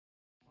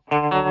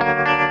But,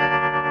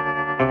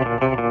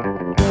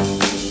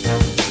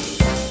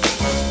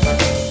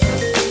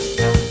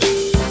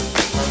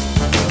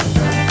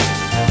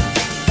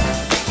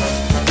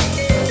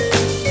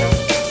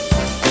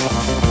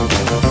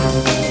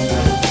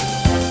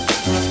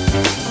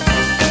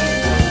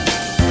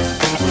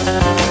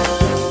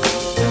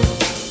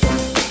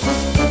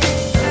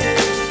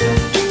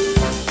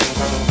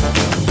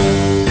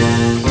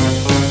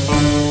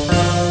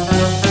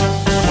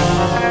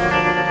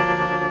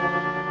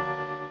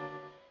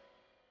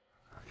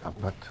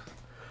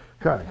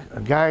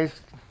 guys,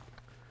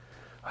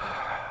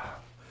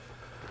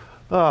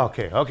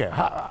 okay.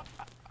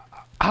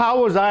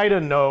 How was I to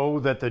know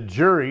that the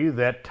jury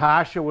that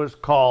Tasha was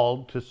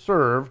called to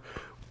serve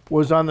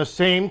was on the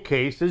same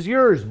case as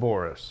yours,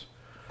 Boris?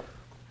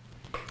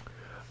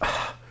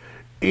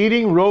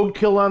 Eating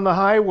roadkill on the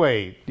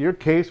highway. Your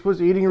case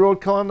was eating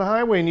roadkill on the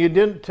highway, and you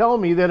didn't tell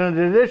me that in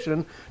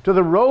addition to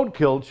the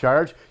roadkill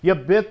charge, you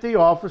bit the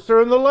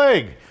officer in the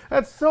leg.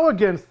 That's so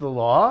against the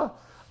law.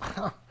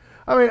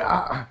 I mean,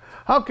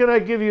 how can I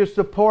give you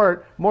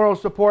support, moral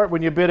support,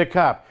 when you bit a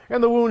cop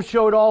and the wound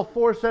showed all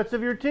 4 sets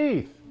of your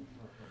teeth?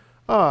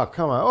 Oh,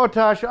 come on. Oh,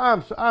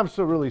 Tasha, I'm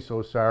so really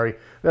so sorry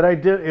that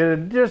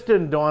it just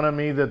didn't dawn on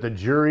me that the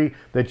jury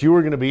that you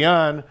were going to be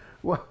on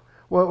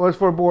was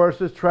for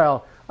Boris's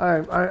trial.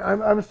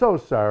 I'm so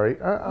sorry.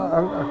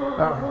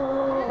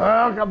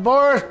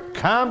 Boris,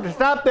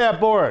 stop that,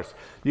 Boris.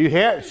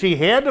 She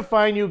had to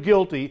find you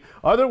guilty.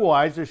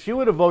 Otherwise, if she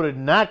would have voted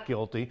not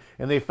guilty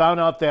and they found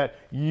out that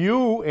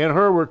you and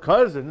her were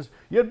cousins,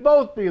 you'd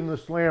both be in the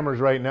slammers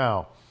right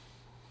now.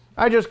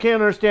 I just can't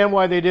understand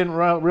why they didn't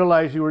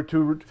realize you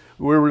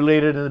were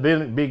related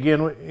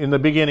in the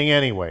beginning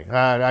anyway.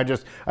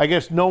 I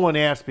guess no one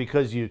asked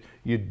because you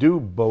do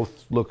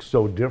both look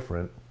so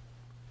different.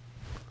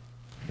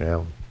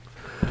 Yeah.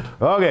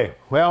 Okay,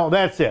 well,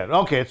 that's it.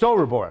 Okay, it's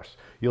over, Boris.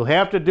 You'll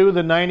have to do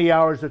the 90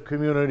 hours of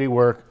community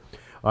work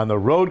on the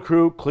road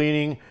crew,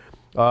 cleaning,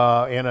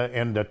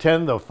 and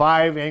attend the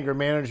 5 anger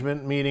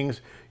management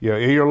meetings.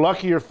 You're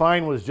lucky your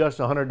fine was just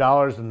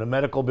 $100 and the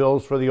medical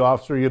bills for the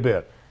officer you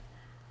bit.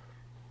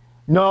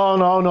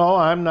 No,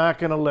 I'm not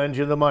going to lend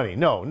you the money.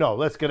 No,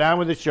 let's get on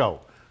with the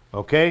show,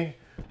 okay?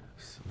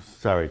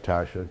 Sorry,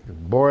 Tasha.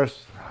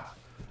 Boris,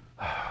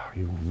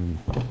 you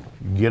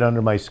get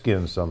under my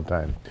skin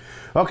sometime.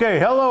 Okay,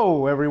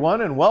 hello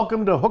everyone, and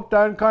welcome to Hooked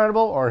on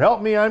Carnival, or Help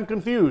Me, I'm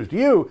Confused.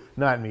 You,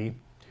 not me.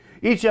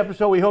 Each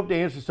episode we hope to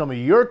answer some of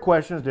your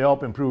questions to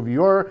help improve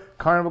your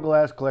Carnival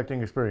glass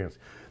collecting experience.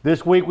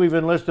 This week we've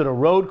enlisted a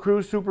road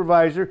crew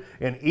supervisor,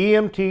 an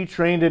EMT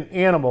trained in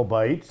animal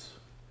bites,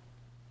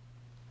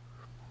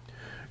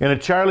 and a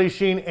Charlie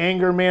Sheen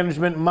anger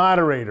management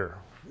moderator.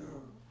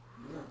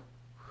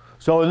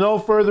 So with no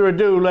further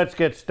ado, let's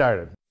get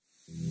started.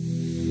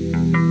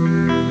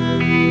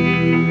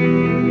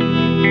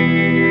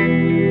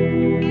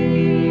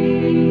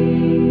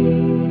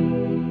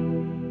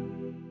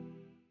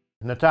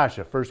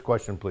 Natasha, first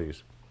question,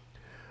 please.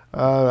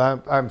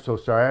 I'm so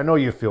sorry. I know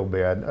you feel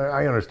bad.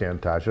 I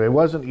understand, Tasha. It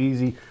wasn't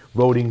easy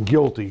voting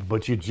guilty,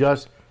 but you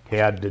just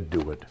had to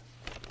do it.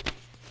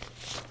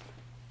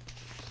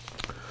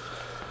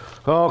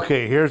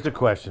 Okay, here's the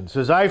question. It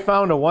says, I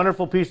found a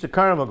wonderful piece of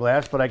Carnival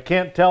glass, but I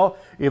can't tell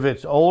if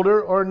it's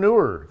older or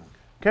newer.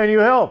 Can you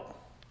help?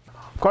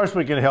 Of course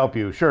we can help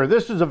you. Sure,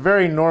 this is a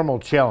very normal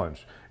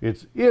challenge.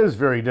 It is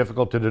very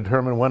difficult to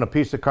determine when a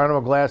piece of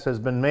Carnival glass has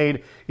been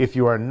made if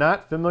you are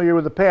not familiar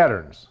with the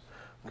patterns.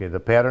 Okay,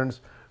 the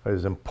patterns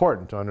is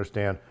important to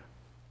understand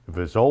if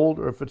it's old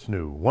or if it's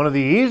new. One of the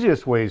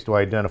easiest ways to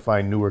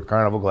identify newer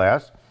Carnival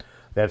glass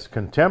that's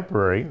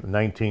contemporary,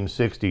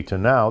 1960 to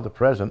now, the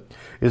present,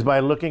 is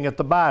by looking at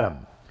the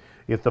bottom.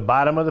 If the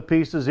bottom of the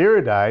piece is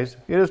iridized,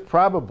 it is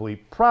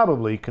probably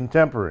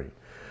contemporary.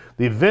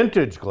 The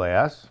vintage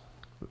glass,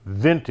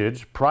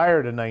 vintage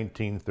prior to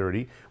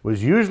 1930,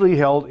 was usually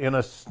held in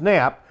a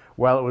snap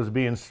while it was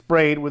being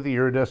sprayed with the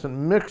iridescent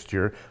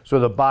mixture, so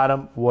the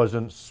bottom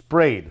wasn't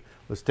sprayed.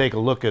 Let's take a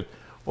look at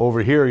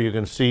over here. You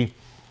can see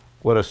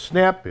what a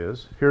snap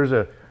is. Here's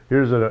a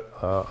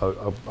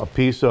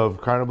piece of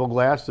Carnival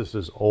glass. This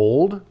is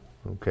old,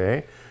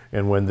 okay,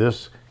 and when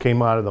this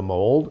came out of the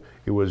mold,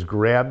 it was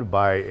grabbed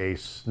by a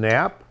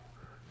snap,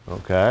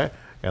 okay,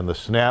 and the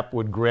snap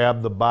would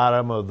grab the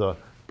bottom of the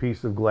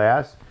piece of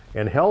glass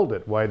and held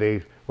it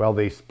while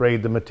they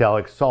sprayed the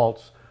metallic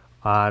salts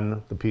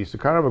on the piece of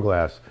Carnival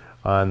glass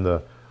on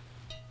the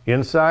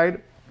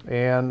inside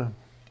and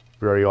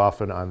very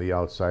often on the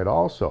outside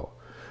also.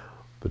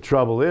 The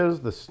trouble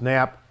is the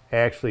snap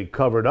actually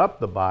covered up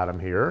the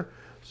bottom here,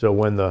 so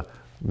when the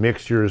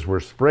mixtures were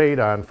sprayed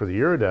on for the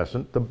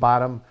iridescent, the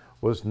bottom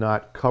was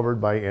not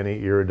covered by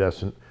any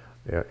iridescent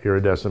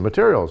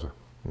materials.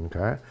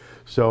 Okay,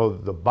 so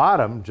the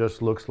bottom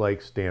just looks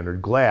like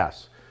standard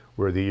glass,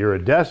 where the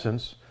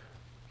iridescence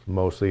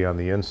mostly on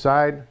the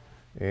inside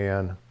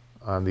and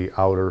on the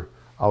outer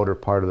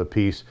part of the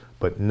piece,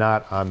 but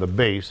not on the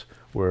base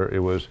where it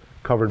was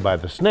covered by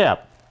the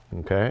snap.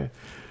 Okay,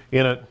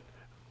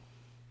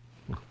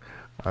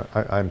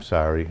 I'm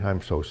sorry.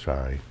 I'm so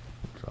sorry.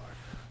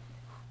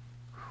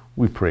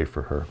 we pray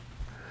for her.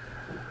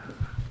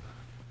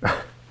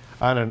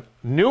 On a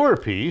newer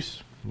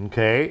piece,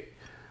 okay,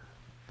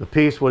 the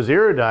piece was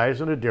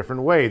iridized in a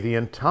different way. The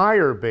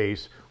entire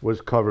base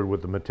was covered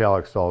with the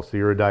metallic salts, the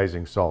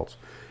iridizing salts.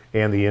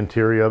 And the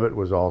interior of it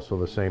was also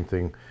the same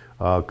thing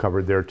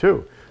covered there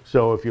too.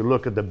 So if you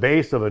look at the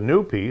base of a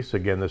new piece,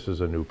 again, this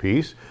is a new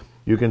piece,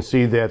 you can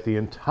see that the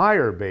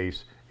entire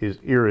base is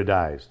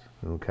iridized,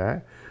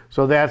 okay?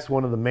 So that's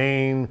one of the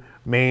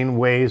main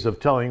ways of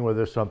telling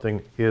whether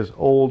something is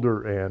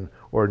older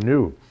or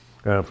new.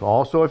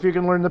 Also, if you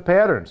can learn the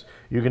patterns,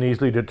 you can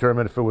easily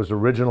determine if it was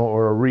original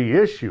or a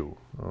reissue,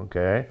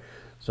 okay?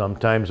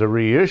 Sometimes a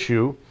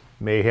reissue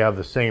may have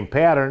the same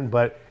pattern,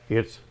 but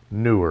it's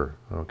newer,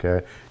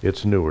 okay?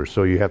 It's newer,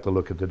 so you have to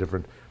look at the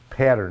different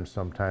patterns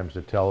sometimes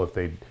to tell if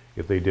they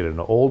did an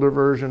older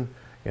version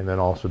and then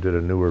also did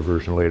a newer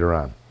version later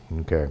on,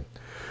 okay?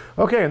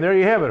 Okay, and there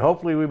you have it.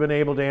 Hopefully we've been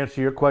able to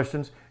answer your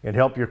questions and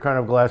help your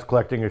Carnival glass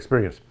collecting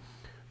experience.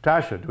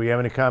 Tasha, do we have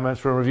any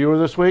comments from a viewer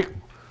this week?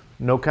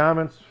 No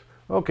comments?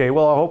 Okay,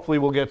 well, hopefully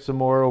we'll get some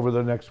more over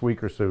the next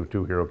week or so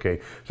too here,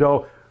 okay?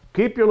 So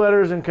keep your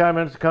letters and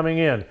comments coming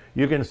in.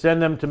 You can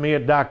send them to me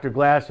at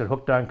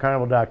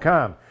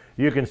drglass@hookedoncarnival.com.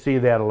 You can see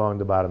that along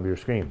the bottom of your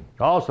screen.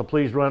 Also,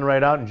 please run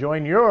right out and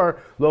join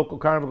your local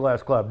Carnival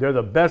Glass Club. They're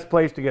the best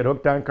place to get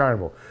hooked on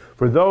Carnival.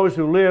 For those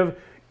who live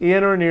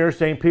in or near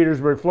St.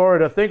 Petersburg,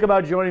 Florida, think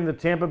about joining the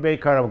Tampa Bay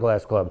Carnival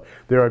Glass Club.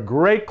 They're a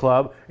great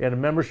club, and a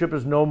membership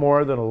is no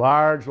more than a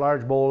large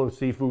bowl of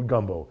seafood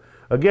gumbo.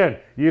 Again,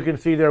 you can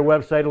see their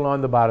website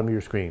along the bottom of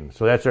your screen.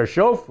 So that's our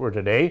show for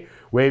today.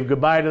 Wave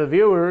goodbye to the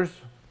viewers.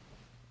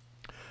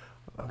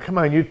 Come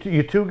on, you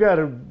two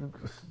gotta,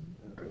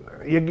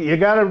 you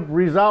gotta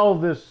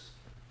resolve this,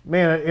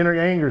 man, inner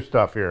anger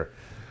stuff here.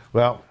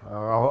 Well,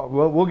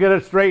 we'll get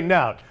it straightened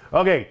out.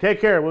 Okay,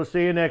 take care. We'll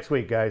see you next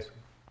week, guys.